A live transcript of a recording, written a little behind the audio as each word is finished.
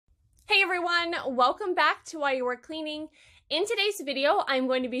everyone, welcome back to While You Were Cleaning. In today's video, I'm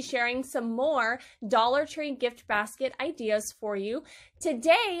going to be sharing some more Dollar Tree gift basket ideas for you.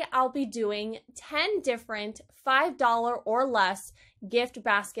 Today, I'll be doing 10 different $5 or less gift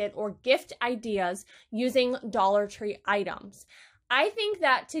basket or gift ideas using Dollar Tree items. I think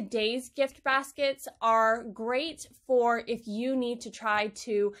that today's gift baskets are great for if you need to try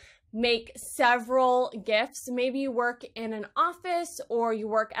to make several gifts. Maybe you work in an office or you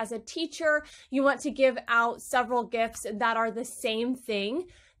work as a teacher. You want to give out several gifts that are the same thing.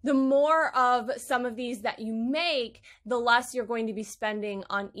 The more of some of these that you make, the less you're going to be spending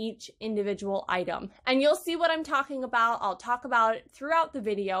on each individual item. And you'll see what I'm talking about. I'll talk about it throughout the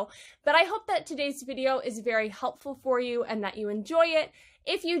video, but I hope that today's video is very helpful for you and that you enjoy it.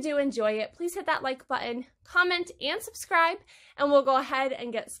 If you do enjoy it, please hit that like button, comment, and subscribe, and we'll go ahead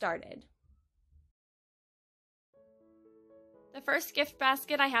and get started. The first gift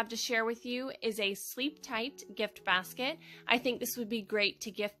basket I have to share with you is a sleep-tight gift basket. I think this would be great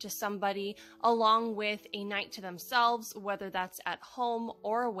to gift to somebody along with a night to themselves, whether that's at home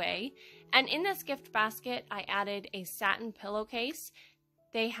or away. And in this gift basket, I added a satin pillowcase.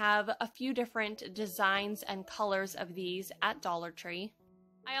 They have a few different designs and colors of these at Dollar Tree.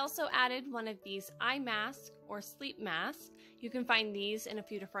 I also added one of these eye masks or sleep masks. You can find these in a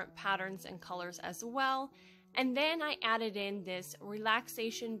few different patterns and colors as well. And then I added in this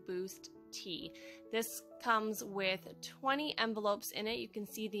relaxation boost tea. This comes with 20 envelopes in it. You can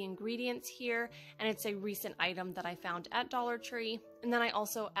see the ingredients here, and it's a recent item that I found at Dollar Tree. And then I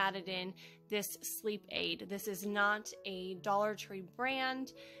also added in this sleep aid. This is not a Dollar Tree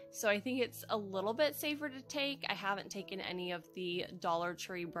brand, so I think it's a little bit safer to take. I haven't taken any of the Dollar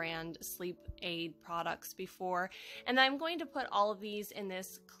Tree brand sleep aid products before. And I'm going to put all of these in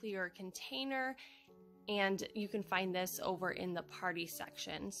this clear container, and you can find this over in the party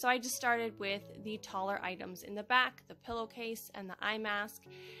section. So I just started with the taller items in the back, the pillowcase and the eye mask,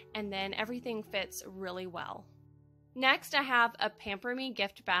 and then everything fits really well. Next, I have a Pamper Me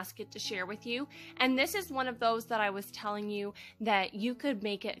gift basket to share with you, and this is one of those that I was telling you that you could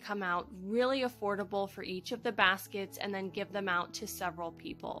make it come out really affordable for each of the baskets and then give them out to several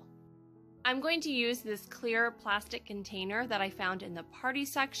people. I'm going to use this clear plastic container that I found in the party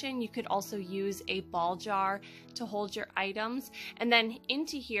section. You could also use a ball jar to hold your items. And then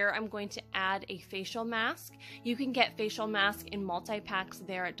into here, I'm going to add a facial mask. You can get facial masks in multi-packs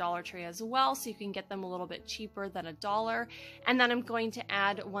there at Dollar Tree as well, so you can get them a little bit cheaper than $1. And then I'm going to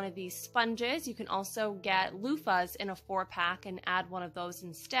add one of these sponges. You can also get loofahs in a 4-pack and add one of those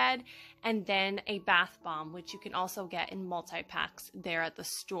instead. And then a bath bomb, which you can also get in multi-packs there at the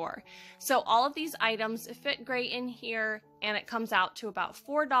store. So all of these items fit great in here, and it comes out to about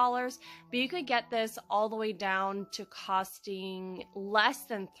 $4, but you could get this all the way down to costing less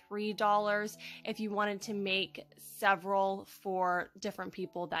than $3 if you wanted to make several for different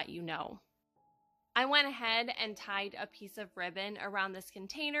people that you know. I went ahead and tied a piece of ribbon around this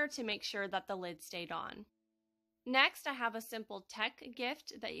container to make sure that the lid stayed on. Next, I have a simple tech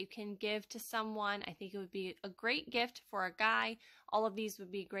gift that you can give to someone. I think it would be a great gift for a guy. All of these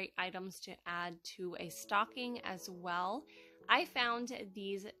would be great items to add to a stocking as well. I found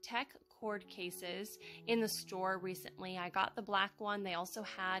these tech cord cases in the store recently. I got the black one. They also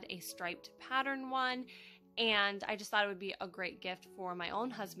had a striped pattern one, and I just thought it would be a great gift for my own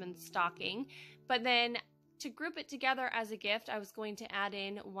husband's stocking. But then to group it together as a gift, I was going to add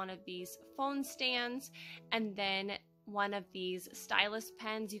in one of these phone stands and then one of these stylus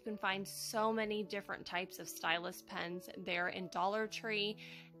pens. You can find so many different types of stylus pens there in Dollar Tree.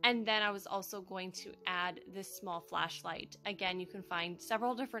 And then I was also going to add this small flashlight. Again, you can find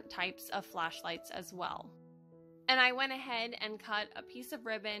several different types of flashlights as well. And I went ahead and cut a piece of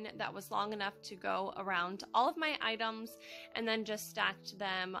ribbon that was long enough to go around all of my items and then just stacked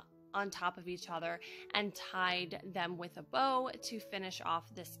them on top of each other and tied them with a bow to finish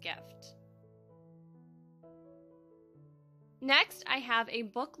off this gift. Next, I have a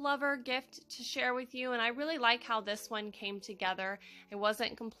book lover gift to share with you, and I really like how this one came together. I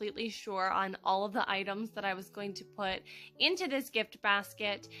wasn't completely sure on all of the items that I was going to put into this gift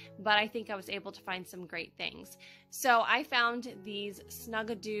basket, but I think I was able to find some great things. So I found these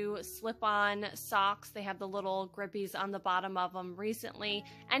Snug-a-Doo slip-on socks. They have the little grippies on the bottom of them recently.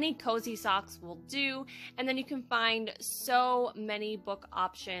 Any cozy socks will do. And then you can find so many book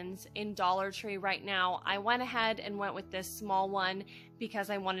options in Dollar Tree right now. I went ahead and went with this small one because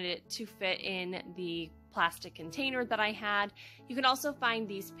I wanted it to fit in the plastic container that I had. You can also find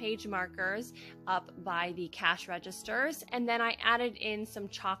these page markers up by the cash registers, and then I added in some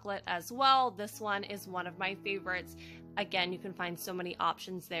chocolate as well. This one is one of my favorites. Again, you can find so many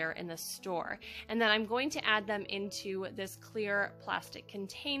options there in the store. And then I'm going to add them into this clear plastic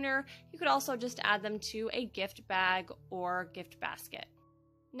container. You could also just add them to a gift bag or gift basket.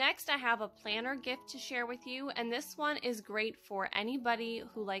 Next, I have a planner gift to share with you, and this one is great for anybody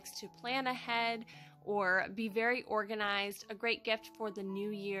who likes to plan ahead or be very organized. A great gift for the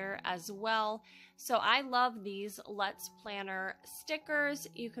new year as well. So I love these Let's Planner stickers.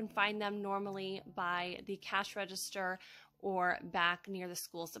 You can find them normally by the cash register or back near the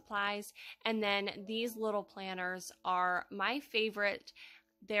school supplies. And then these little planners are my favorite.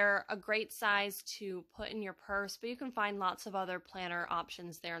 They're a great size to put in your purse, but you can find lots of other planner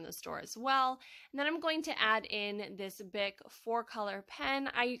options there in the store as well. And then I'm going to add in this Bic 4-color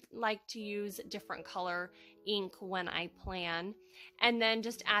pen. I like to use different color ink when I plan. And then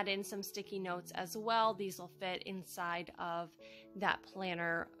just add in some sticky notes as well. These will fit inside of that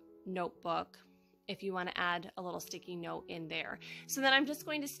planner notebook if you want to add a little sticky note in there. So then I'm just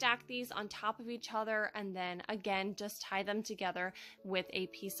going to stack these on top of each other and then again just tie them together with a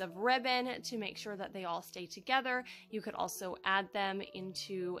piece of ribbon to make sure that they all stay together. You could also add them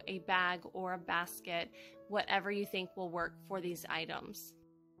into a bag or a basket, whatever you think will work for these items.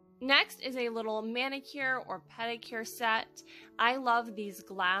 Next is a little manicure or pedicure set. I love these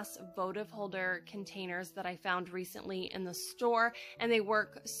glass votive holder containers that I found recently in the store, and they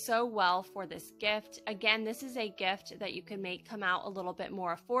work so well for this gift. Again, this is a gift that you can make come out a little bit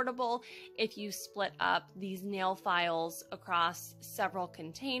more affordable if you split up these nail files across several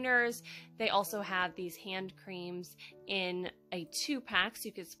containers. They also have these hand creams in a 2-pack, so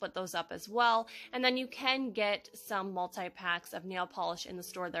you could split those up as well. And then you can get some multi-packs of nail polish in the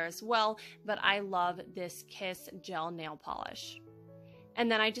store there as well, but I love this Kiss gel nail polish. And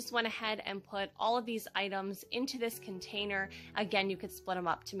then I just went ahead and put all of these items into this container. Again, you could split them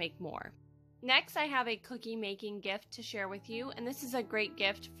up to make more. Next, I have a cookie making gift to share with you, and this is a great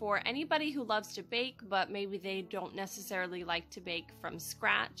gift for anybody who loves to bake, but maybe they don't necessarily like to bake from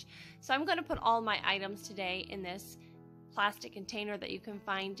scratch. So I'm going to put all my items today in this plastic container that you can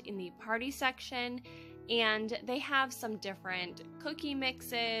find in the party section, and they have some different cookie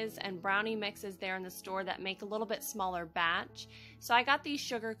mixes and brownie mixes there in the store that make a little bit smaller batch. So I got these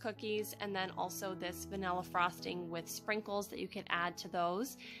sugar cookies and then also this vanilla frosting with sprinkles that you can add to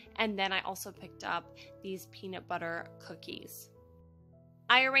those, and then I also picked up these peanut butter cookies.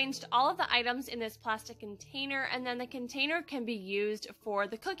 I arranged all of the items in this plastic container, and then the container can be used for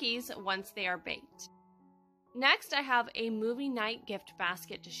the cookies once they are baked. Next, I have a movie night gift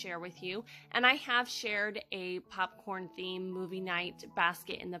basket to share with you, and I have shared a popcorn theme movie night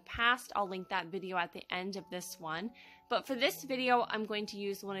basket in the past. I'll link that video at the end of this one. But for this video, I'm going to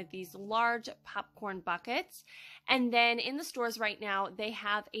use one of these large popcorn buckets. And then in the stores right now, they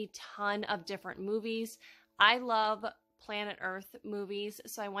have a ton of different movies. I love Planet Earth movies,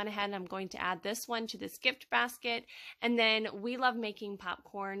 so I went ahead and I'm going to add this one to this gift basket. And then we love making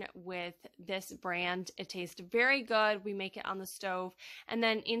popcorn with this brand. It tastes very good. We make it on the stove. And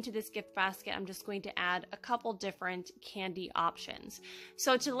then into this gift basket, I'm just going to add a couple different candy options.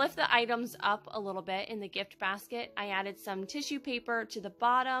 So to lift the items up a little bit in the gift basket, I added some tissue paper to the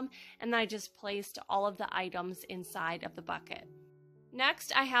bottom, and then I just placed all of the items inside of the bucket.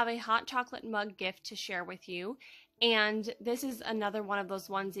 Next, I have a hot chocolate mug gift to share with you. And this is another one of those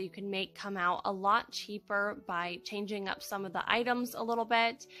ones that you can make come out a lot cheaper by changing up some of the items a little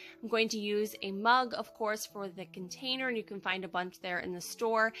bit. I'm going to use a mug, of course, for the container, and you can find a bunch there in the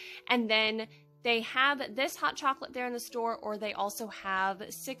store. And then they have this hot chocolate there in the store, or they also have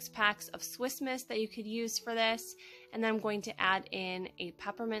 6 packs of Swiss Miss that you could use for this. And then I'm going to add in a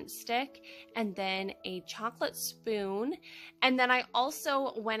peppermint stick and then a chocolate spoon. And then I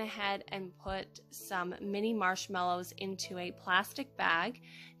also went ahead and put some mini marshmallows into a plastic bag.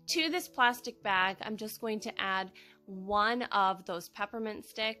 To this plastic bag, I'm just going to add one of those peppermint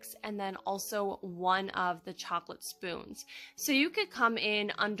sticks and then also one of the chocolate spoons. So you could come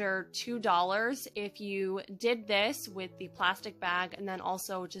in under $2 if you did this with the plastic bag and then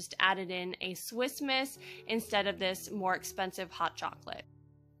also just added in a Swiss Miss instead of this more expensive hot chocolate.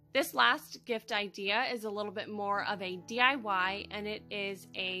 This last gift idea is a little bit more of a DIY, and it is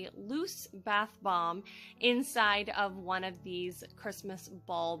a loose bath bomb inside of one of these Christmas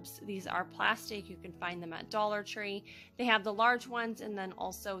bulbs. These are plastic. You can find them at Dollar Tree. They have the large ones and then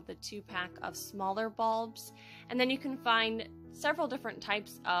also the 2-pack of smaller bulbs. And then you can find several different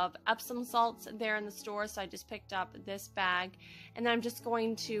types of Epsom salts there in the store, so I just picked up this bag. And then I'm just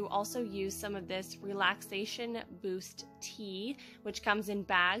going to also use some of this Relaxation Boost tea, which comes in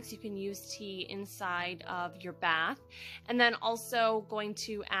bags. You can use tea inside of your bath. And then also going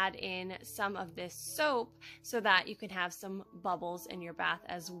to add in some of this soap so that you can have some bubbles in your bath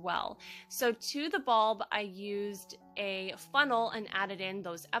as well. So to the bulb, I used a funnel and added in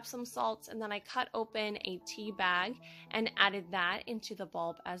those Epsom salts, and then I cut open a tea bag and added that into the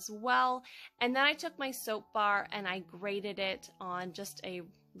bulb as well. And then I took my soap bar and I grated it on just a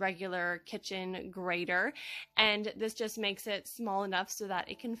regular kitchen grater, and this just makes it small enough so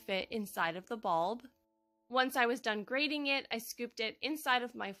that it can fit inside of the bulb. Once I was done grating it, I scooped it inside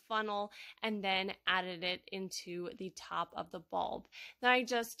of my funnel and then added it into the top of the bulb. Then I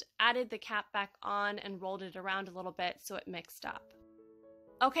just added the cap back on and rolled it around a little bit so it mixed up.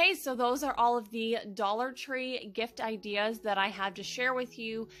 Okay, so those are all of the Dollar Tree gift ideas that I have to share with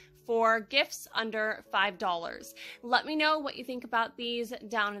you for gifts under $5. Let me know what you think about these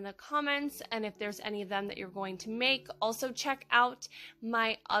down in the comments, and if there's any of them that you're going to make. Also check out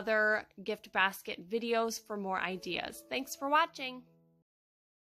my other gift basket videos for more ideas. Thanks for watching.